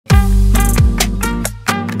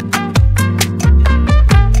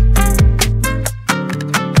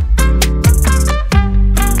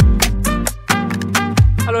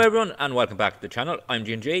And welcome back to the channel. I'm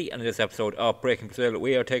G&G, and in this episode of Breaking Brazil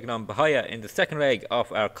we are taking on Bahia in the second leg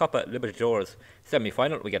of our Copa Libertadores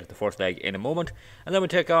semi-final. We get to the first leg in a moment, and then we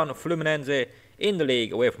take on Fluminense in the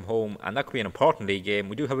league away from home, and that could be an important league game.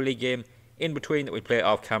 We do have a league game in between that we play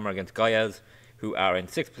off camera against Goiás, who are in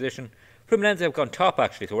 6th position. Fluminense have gone top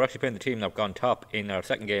actually, so we're actually playing the team that have gone top in our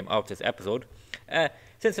second game of this episode.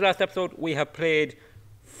 Since the last episode we have played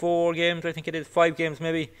 4 games, I think it is, 5 games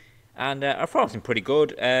maybe. And our form's been pretty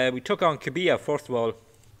good. We took on Kabia first of all.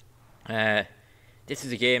 This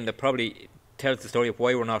is a game that probably tells the story of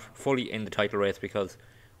why we're not fully in the title race, because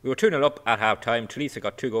we were 2-0 up at half time. Talisa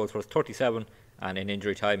got 2 goals for us, 37, and in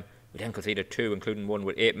injury time we then conceded 2, including one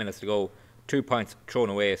with 8 minutes to go. 2 points thrown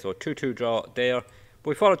away, so a 2-2 draw there. But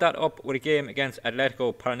we followed that up with a game against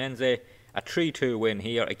Atletico Paranense, a 3-2 win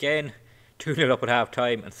here. Again, 2-0 up at half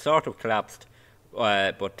time and sort of collapsed.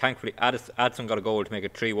 But thankfully Adson got a goal to make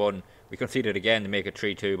it 3-1. We conceded again to make it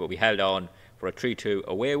 3-2, but we held on for a 3-2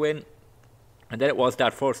 away win. And then it was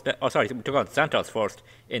that first, we took on Santos first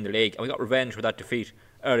in the league, and we got revenge for that defeat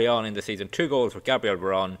early on in the season. 2 goals for Gabriel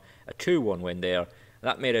Veron, a 2-1 win there. And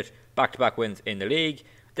that made it back-to-back wins in the league.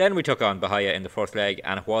 Then we took on Bahia in the first leg,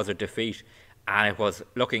 and it was a defeat, and it was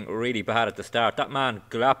looking really bad at the start. That man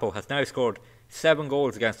Gulapo has now scored 7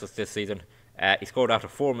 goals against us this season. He scored after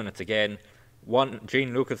 4 minutes again.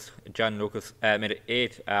 Jan Lucas made it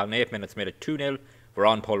 8 minutes, made it 2-0.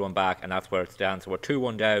 Veron pulled one back, and that's where it stands. So we're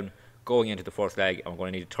 2-1 down going into the first leg, and we're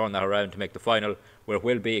going to need to turn that around to make the final, where it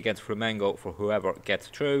will be against Flamengo for whoever gets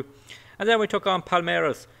through. And then we took on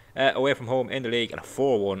Palmeiras away from home in the league, and a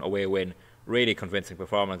 4-1 away win. Really convincing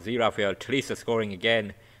performance. Rafael Talisa scoring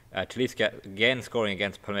again. Talisa again scoring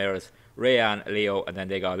against Palmeiras. Rayan, Leo, and then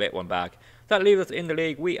they got a late one back. That leaves us in the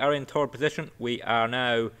league. We are in 3rd position. We are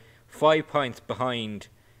now 5 points behind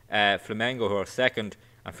Flamengo, who are 2nd,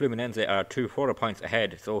 and Fluminense are 2 further points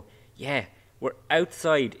ahead. So yeah, we're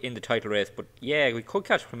outside in the title race, but yeah, we could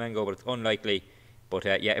catch Flamengo, but it's unlikely. But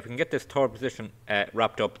yeah, if we can get this 3rd position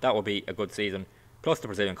wrapped up, that will be a good season, plus the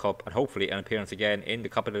Brazilian Cup, and hopefully an appearance again in the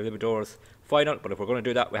Copa Libertadores final. But if we're going to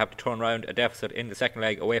do that, we have to turn around a deficit in the second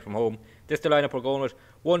leg away from home. This is the lineup we're going with.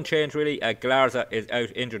 One change really, Galarza is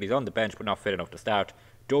out injured, he's on the bench but not fit enough to start.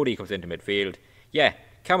 Dodi comes into midfield. Yeah,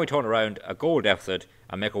 can we turn around a goal deficit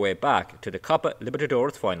and make our way back to the Copa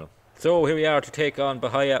Libertadores final? So here we are to take on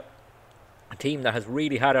Bahia, a team that has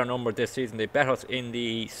really had our number this season. They bet us in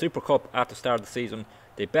the Super Cup at the start of the season.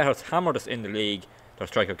 They bet us, hammered us in the league. Their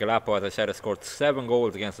striker Gulapo, as I said, has scored 7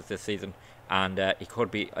 goals against us this season, and he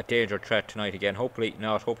could be a danger threat tonight again. Hopefully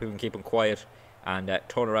not. Hopefully we can keep him quiet and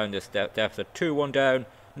turn around this deficit. 2-1 down.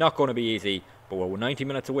 Not going to be easy, but we're 90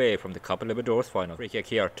 minutes away from the Copa Libertadores final. Free kick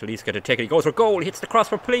here. Talisca to take it. He goes for goal. He hits the cross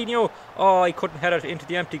for Plinio. Oh, he couldn't head it into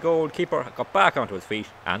the empty goal. Keeper got back onto his feet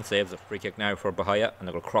and saves it. Free kick now for Bahia, and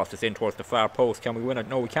they're going to cross this in towards the far post. Can we win it?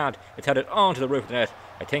 No, we can't. It's headed onto the roof of the net.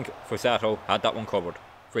 I think Fusato had that one covered.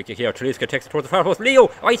 Free kick here. Talisca takes it towards the far post. Leo!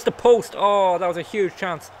 Oh, it's the post. Oh, that was a huge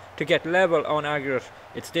chance to get level on aggregate.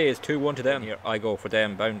 It stays 2-1 to them. Here I go for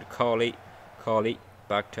them. Bound to Cauley. Cauley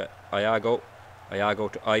back to Iago. Iago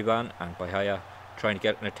to Ivan, and Bahia trying to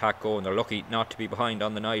get an attack going. They're lucky not to be behind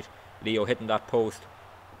on the night. Leo hitting that post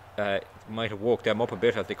might have woke them up a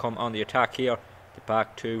bit as they come on the attack here.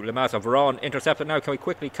 Back to Lamasa. Veron intercepted now. Can we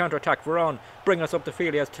quickly counter attack Veron? Bring us up the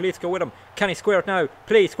field. He has Talisca with him. Can he square it now?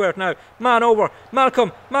 Please square it now. Man over.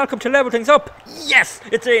 Malcolm to level things up. Yes,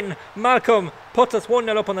 it's in. Malcolm puts us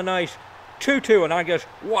 1-0 up on the night. 2-2 on aggregate.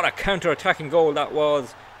 What a counter attacking goal that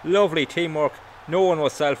was. Lovely teamwork. No one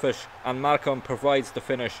was selfish, and Malcolm provides the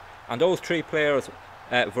finish. And those 3 players,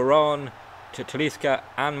 Veron, Talisca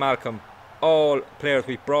and Malcolm, all players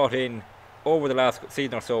we've brought in over the last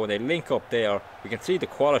season or so, and they link up there. We can see the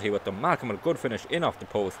quality with them. Malcolm with a good finish in off the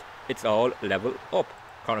post. It's all level up.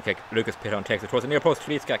 Corner kick. Lucas Piton takes it towards the near post.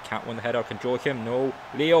 Talisca can't win the header. Can Joachim? No.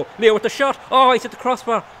 Leo with the shot. Oh, he's hit the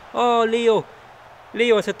crossbar. Oh, Leo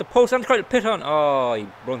has hit the post and the Piton. Oh, he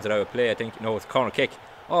runs it out of play, I think. No, it's a corner kick.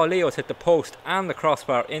 Oh, Leo's hit the post and the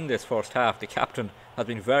crossbar in this first half. The captain has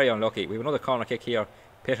been very unlucky. We have another corner kick here.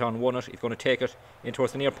 Piton won it. He's going to take it in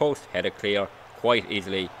towards the near post. Headed clear quite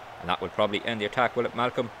easily, and that will probably end the attack, will it?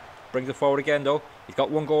 Malcolm brings it forward again though. He's got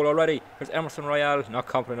 1 goal already. There's Emerson Royale, not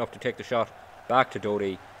confident enough to take the shot. Back to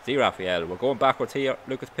Dodi. Rafael. We're going backwards here.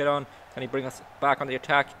 Lucas Piton, can he bring us back on the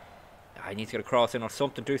attack? I need to get a cross in or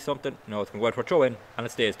something, do something. No, it's going to go out for a throw in, and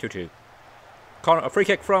it stays 2-2. A free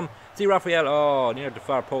kick from Rafael. Oh, near the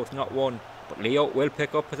far post, not one. But Leo will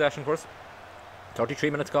pick up possession for us. 33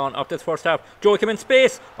 minutes gone of this first half. Joachim in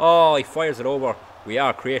space. Oh, he fires it over. We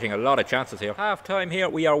are creating a lot of chances here. Half time here.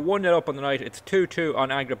 We are 1-0 up on the night. It's 2-2 on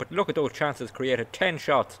aggregate. But look at those chances created. 10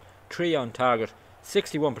 shots, 3 on target.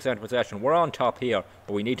 61% possession. We're on top here,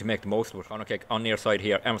 but we need to make the most of it. Corner kick on near side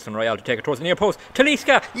here. Emerson Royale to take it towards the near post.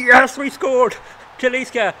 Talisca! Yes, we scored!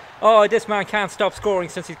 Talisca! Oh, this man can't stop scoring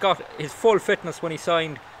since he's got his full fitness when he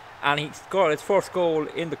signed. And he scored his first goal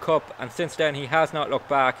in the cup, and since then he has not looked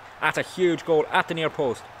back. That's a huge goal at the near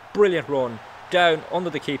post. Brilliant run. Down under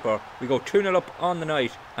the keeper. We go 2-0 up on the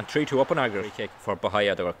night and 3-2 up on aggregate. Free kick for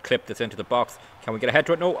Bahia. They will clip this into the box. Can we get a head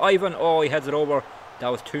to it? No, Ivan. Oh, he heads it over. That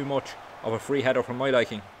was too much of a free header for my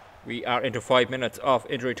liking. We are into 5 minutes of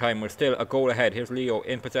injury time. We're still a goal ahead. Here's Leo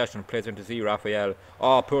in possession. Plays into Z Raphael.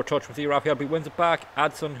 Oh, poor touch from Z Raphael, but he wins it back.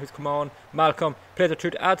 Adson, who's come on. Malcolm plays it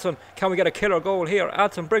through to Adson. Can we get a killer goal here?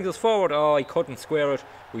 Adson brings us forward. Oh, he couldn't square it.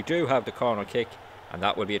 We do have the corner kick, and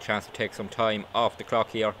that will be a chance to take some time off the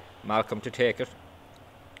clock here. Malcolm to take it,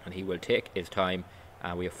 and he will take his time.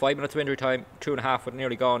 And we have 5 minutes of injury time. 2.5 with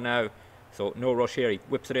nearly gone now, so no rush here. He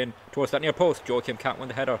whips it in towards that near post. Joachim can't win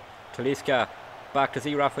the header. Talisca back to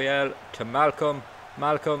Z Raphael, to Malcolm.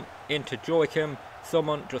 Malcolm into Joachim.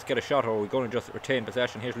 Someone just get a shot, or we're going to just retain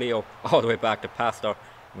possession. Here's Leo all the way back to Pastor.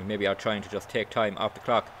 We maybe are trying to just take time off the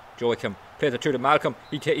clock. Joachim plays it through to Malcolm.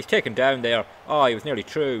 He's taken down there. Oh, he was nearly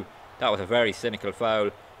through. That was a very cynical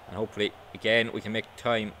foul. And hopefully, again, we can make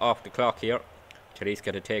time off the clock here.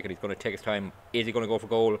 Talisca to take it. He's going to take his time. Is he going to go for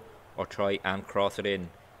goal or try and cross it in?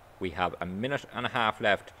 We have a minute and a half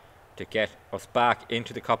left to get us back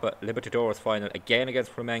into the Copa Libertadores final again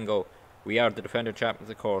against Flamengo. We are the defending champions,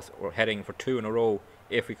 of course. We're heading for 2 in a row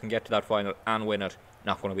if we can get to that final and win it.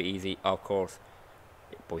 Not going to be easy, of course,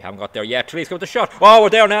 but we haven't got there yet. Talisca with the shot. Oh, we're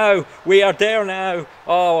there now. We are there now.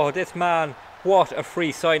 Oh, this man, what a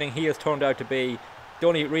free signing he has turned out to be. The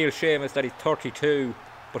only real shame is that he's 32,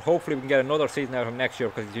 but hopefully we can get another season out of him next year,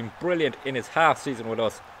 because he's been brilliant in his half season with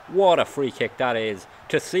us. What a free kick that is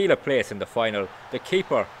to seal a place in the final. The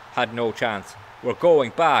keeper had no chance. We're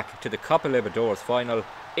going back to the Copa Libertadores final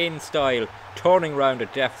in style, turning round a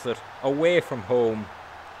deficit away from home.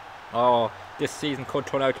 Oh, this season could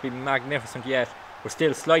turn out to be magnificent yet. We're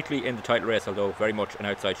still slightly in the title race, although very much an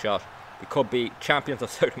outside shot. We could be champions of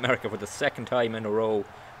South America for the 2nd time in a row.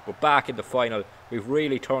 We're back in the final. We've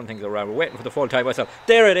really turned things around. We're waiting for the full time whistle.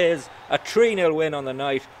 There it is, a 3-0 win on the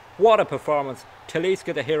night. What a performance.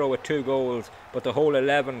 Talisca the hero with 2 goals, but the whole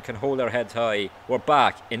 11 can hold their heads high. We're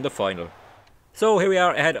back in the final. So here we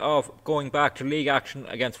are ahead of going back to league action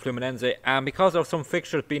against Fluminense, and because of some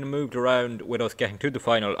fixtures being moved around with us getting to the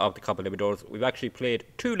final of the Copa Libertadores, we've actually played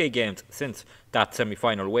 2 league games since that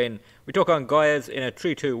semi-final win. We took on Goiás in a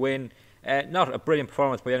 3-2 win. Not a brilliant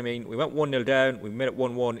performance by any means. We went 1-0 down, we made it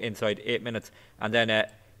 1-1 inside 8 minutes, and then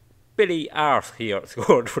Billy Arse here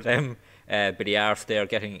scored for them. Billy Arse there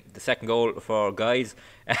getting the 2nd goal for Guys.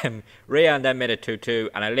 Rayan then made it 2-2,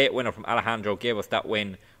 and a late winner from Alejandro gave us that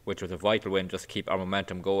win, which was a vital win just to keep our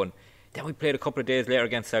momentum going. Then we played a couple of days later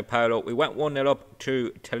against Sao Paulo. We went 1-0 up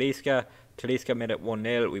to Talisca. Talisca made it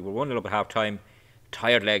 1-0. We were 1-0 up at half time.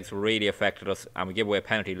 Tired legs really affected us, and we gave away a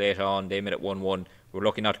penalty later on. They made it 1-1. We were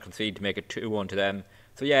lucky not to concede to make it 2-1 to them.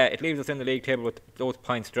 So yeah, it leaves us in the league table with those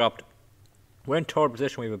points dropped. We're in 3rd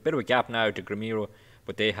position. We have a bit of a gap now to Gramiro,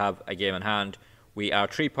 but they have a game in hand. We are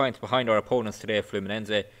 3 points behind our opponents today,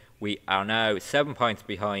 Fluminense. We are now 7 points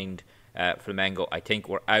behind Flamengo. I think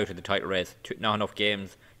we're out of the title race. Not enough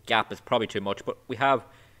games. Gap is probably too much, but we have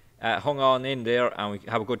hung on in there, and we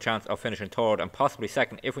have a good chance of finishing 3rd and possibly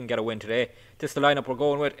 2nd if we can get a win today. This is the lineup we're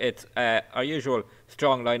going with. It's our usual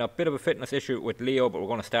strong lineup. Bit of a fitness issue with Leo, but we're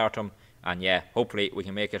going to start him, and yeah, hopefully we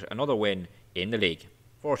can make it another win in the league.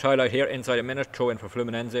 4th highlight here, inside a minute, throw in for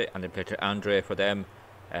Fluminense, and they play to Andre for them.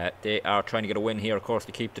 They are trying to get a win here, of course,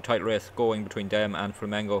 to keep the title race going between them and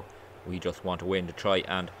Flamengo. We just want to win to try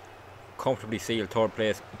and comfortably seal 3rd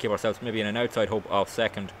place and give ourselves maybe an outside hope of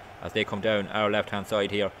 2nd as they come down our left hand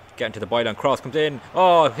side here. Getting to the byline, cross comes in.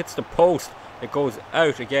 Oh, it hits the post. It goes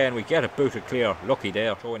out again. We get it booted clear. Lucky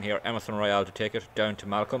there. Throw in here, Emerson Royale to take it down to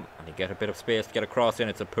Malcolm, and they get a bit of space to get a cross in.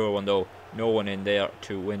 It's a poor one though. No one in there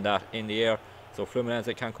to win that in the air. So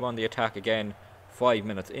Fluminense can come on the attack again. 5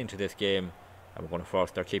 minutes into this game, and we're going to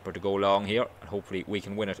force their keeper to go long here, and hopefully we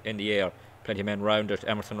can win it in the air. Plenty of men round it.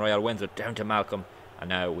 Emerson Royale wins it down to Malcolm, and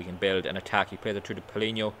now we can build an attack. He plays it through to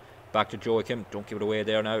Paulinho, back to Joachim. Don't give it away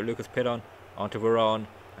there now. Lucas Piton onto Varane,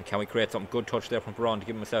 and can we create something? Good touch there from Varane to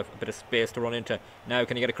give himself a bit of space to run into. Now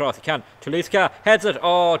can he get across? He can. Talisca heads it.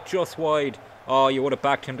 Oh, just wide. Oh, you would have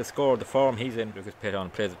backed him to score the form he's in. Lucas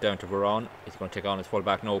Piton plays it down to Varane. He's going to take on his full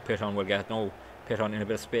back. No, Piton will get no. Piton in a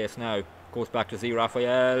bit of space now. Goes back to Z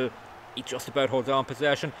Raphael. He just about holds on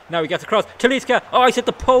possession. Now he gets across. Talisca. Oh, he's hit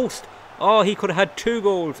the post. Oh, he could have had 2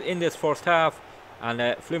 goals in this 1st half. And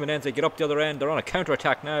Fluminense get up the other end. They're on a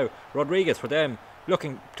counter-attack now. Rodriguez for them.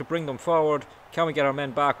 looking to bring them forward. Can we get our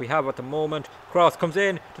men back? We have at the moment. Cross comes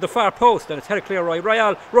in to the far post and it's headed clear right.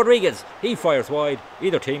 Royal Rodriguez, he fires wide.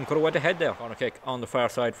 Either team could have went ahead there. Corner kick on the far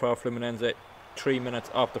side for Fluminense. 3 minutes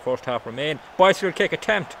of the first half remain. Bicycle kick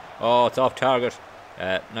attempt. Oh, it's off target.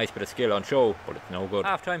 Nice bit of skill on show, but it's no good.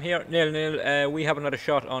 Half time here, 0-0. We haven't had a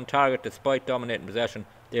shot on target despite dominating possession.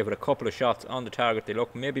 They've had a couple of shots on the target. They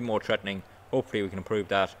look maybe more threatening. Hopefully we can improve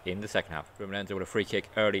that in the second half. Fluminense with a free kick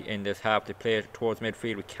early in this half. They play it towards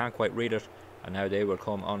midfield. We can't quite read it. And now they will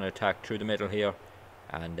come on an attack through the middle here.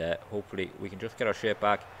 And hopefully we can just get our shape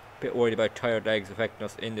back. Bit worried about tired legs affecting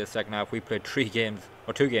us in this second half. We played 2 games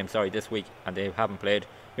this week, and they haven't played.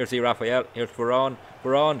 Here's Rafael, here's Varane,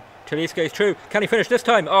 Talisca is through. Can he finish this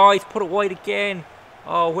time? Oh, he's put it wide again.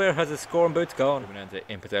 Oh, where has his scoring boots gone?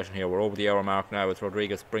 In possession here, we're over the hour mark now as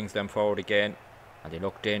Rodriguez brings them forward again. And they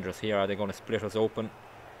look dangerous here. Are they going to split us open?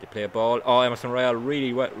 They play a ball. Oh, Emerson Royal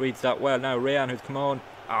really reads that well. Now Rayan, who's come on.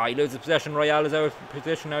 Ah, he loses possession. Royal is out of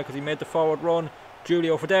position now because he made the forward run.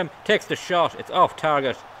 Julio for them takes the shot. It's off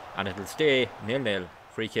target. And it'll stay 0-0.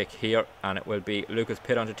 Free kick here, and it will be Lucas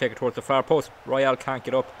Piton to take it towards the far post. Royal can't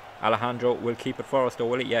get up. Alejandro will keep it for us though,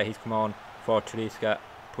 will he? Yeah, he's come on for Talisca.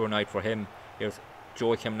 Poor night for him. Here's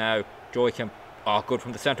Joachim now. Joachim, oh, good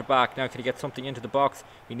from the centre back. Now can he get something into the box?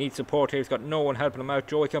 He needs support here. He's got no one helping him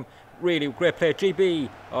out. Joachim, really great play. GB,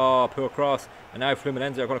 oh, poor cross. And now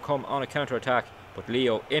Fluminense are going to come on a counter attack, but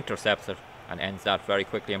Leo intercepts it and ends that very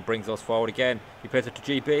quickly and brings us forward again. He plays it to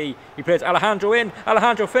GB. He plays Alejandro in.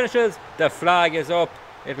 Alejandro finishes. The flag is up.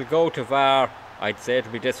 It'll go to VAR. I'd say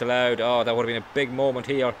it'll be disallowed. Oh, that would have been a big moment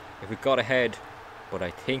here if we got ahead. But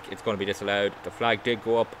I think it's going to be disallowed. The flag did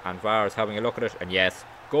go up and VAR is having a look at it. And yes,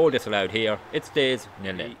 goal disallowed here. It stays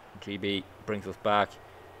 0-0. GB brings us back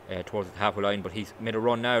towards the halfway line, but he's made a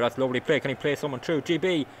run now. That's lovely play. Can he play someone through?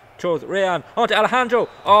 GB throws Rayan onto Alejandro.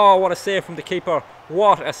 Oh, what a save from the keeper.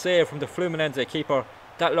 What a save from the Fluminense keeper.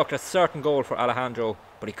 That looked a certain goal for Alejandro,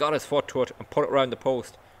 but he got his foot to it and put it round the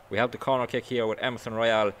post. We have the corner kick here with Emerson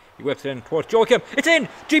Royal. He whips it in towards Joachim. It's in!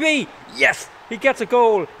 GB! Yes! He gets a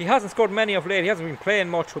goal. He hasn't scored many of late. He hasn't been playing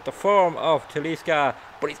much with the form of Talisca,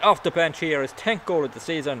 but he's off the bench here. His 10th goal of the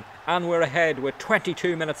season, and we're ahead with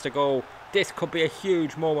 22 minutes to go. This could be a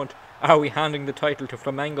huge moment. Are we handing the title to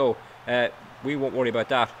Flamengo? We won't worry about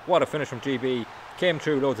that. What a finish from GB. Came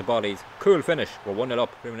through loads of bodies. Cool finish. We're 1-0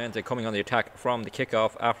 up. Fluminense coming on the attack from the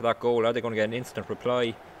kickoff after that goal. Are they going to get an instant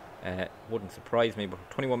reply? Wouldn't surprise me, but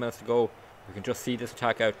 21 minutes to go. We can just see this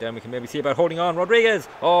attack out. Then we can maybe see about holding on. Rodriguez.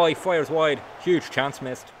 Oh, he fires wide. Huge chance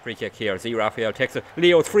missed. Free kick here. Rafael takes it.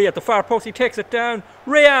 Leo's free at the far post. He takes it down.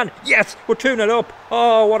 Rayan. Yes, we're 2-0 up.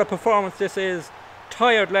 Oh, what a performance this is.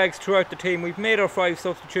 Tired legs throughout the team. We've made our 5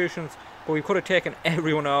 substitutions, but we could have taken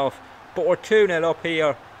everyone off. But we're 2-0 up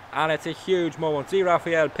here, and it's a huge moment.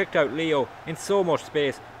 Rafael picked out Leo in so much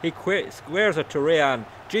space. He squares it to Rayan.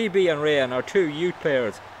 GB and Rayan, our 2 youth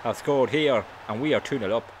players, have scored here, and we are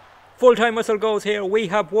 2-0 up. Full-time whistle goes here. We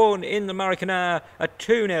have won in the Maracanã, a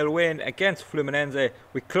 2-0 win against Fluminense.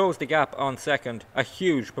 We closed the gap on second. A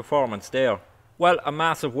huge performance there. Well, a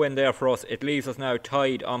massive win there for us. It leaves us now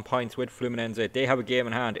tied on points with Fluminense. They have a game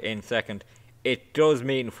in hand in second. It does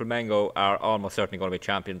mean Flamengo are almost certainly going to be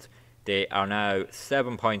champions. They are now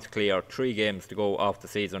 7 points clear, 3 games to go off the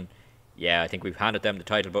season. Yeah, I think we've handed them the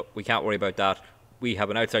title, but we can't worry about that. We have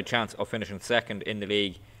an outside chance of finishing second in the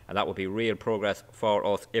league, and that would be real progress for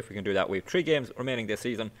us if we can do that. We have 3 games remaining this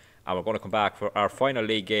season, and we're going to come back for our final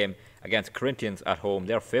league game against Corinthians at home.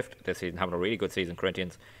 They're 5th this season, having a really good season,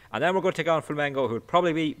 Corinthians. And then we're going to take on Flamengo, who will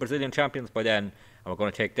probably be Brazilian champions by then, and we're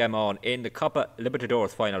going to take them on in the Copa Libertadores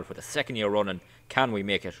final for the 2nd year running. Can we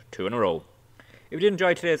make it 2 in a row? If you did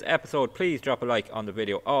enjoy today's episode, please drop a like on the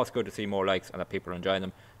video. Always good to see more likes and that people are enjoying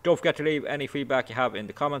them. Don't forget to leave any feedback you have in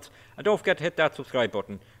the comments. And don't forget to hit that subscribe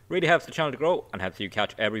button. Really helps the channel to grow and helps you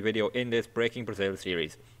catch every video in this Breaking Brazil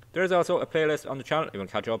series. There is also a playlist on the channel if you want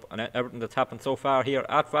to catch up on everything that's happened so far here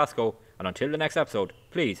at Vasco. And until the next episode,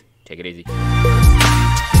 please take it easy.